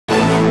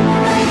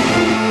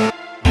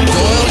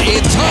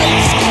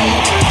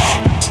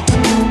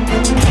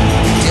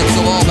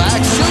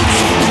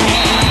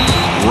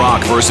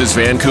versus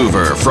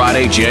Vancouver,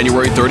 Friday,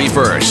 January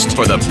 31st.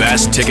 For the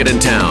best ticket in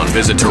town,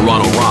 visit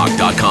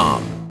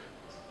TorontoRock.com.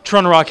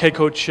 Toronto Rock head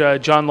coach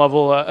John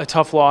Lovell, a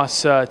tough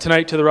loss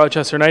tonight to the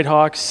Rochester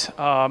Knighthawks.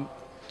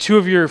 2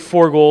 of your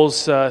 4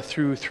 goals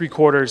through 3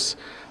 quarters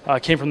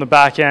came from the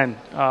back end.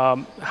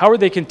 How are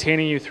they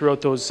containing you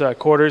throughout those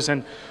quarters,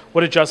 and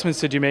what adjustments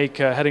did you make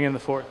heading in the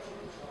fourth?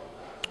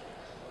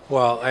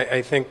 Well,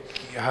 I think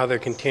how they're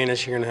containing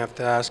us, you're going to have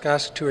to ask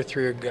 2 or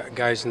 3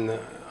 guys in the,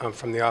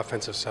 from the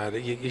offensive side.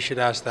 You should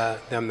ask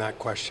them that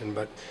question.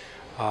 But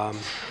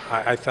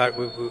I thought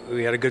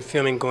we had a good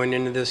feeling going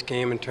into this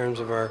game in terms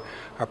of our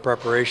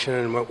preparation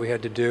and what we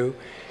had to do.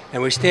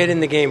 And we stayed in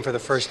the game for the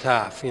first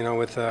half. You know,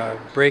 with a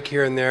break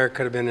here and there,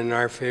 could have been in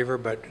our favor,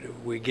 but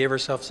we gave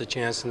ourselves a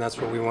chance, and that's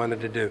what we wanted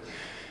to do.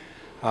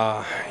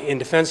 In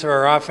defense of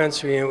our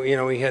offense, we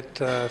hit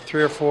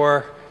 3 or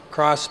 4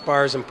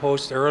 crossbars and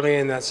posts early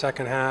in that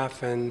second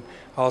half, and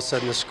all of a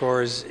sudden the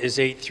score is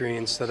 8-3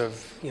 instead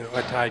of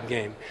a tied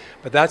game.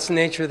 But that's the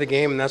nature of the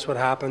game, and that's what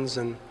happens.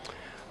 And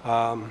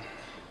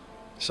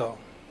so,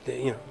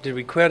 did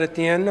we quit at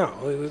the end?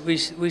 No,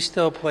 we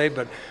still played,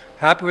 but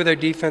happy with our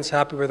defense,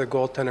 happy with our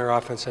goaltender. Our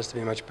offense has to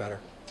be much better.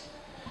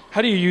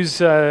 How do you use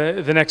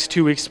the next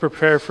 2 weeks to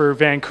prepare for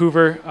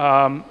Vancouver?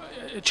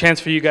 A chance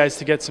for you guys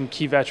to get some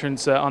key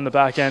veterans on the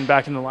back end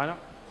back in the lineup?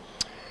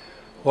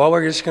 Well,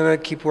 we're just going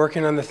to keep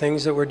working on the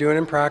things that we're doing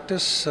in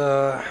practice.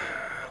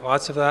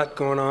 Lots of that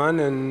going on,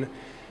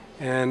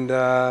 and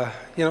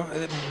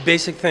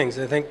basic things.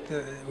 I think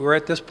we're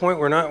at this point.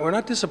 We're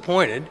not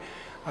disappointed.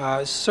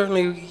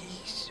 Certainly,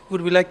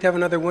 would we like to have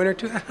another win or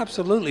 2?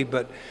 Absolutely,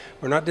 but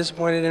we're not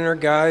disappointed in our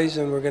guys,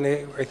 and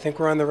I think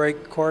we're on the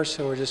right course,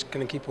 and we're just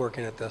going to keep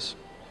working at this.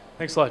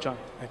 Thanks a lot, John.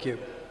 Thank you.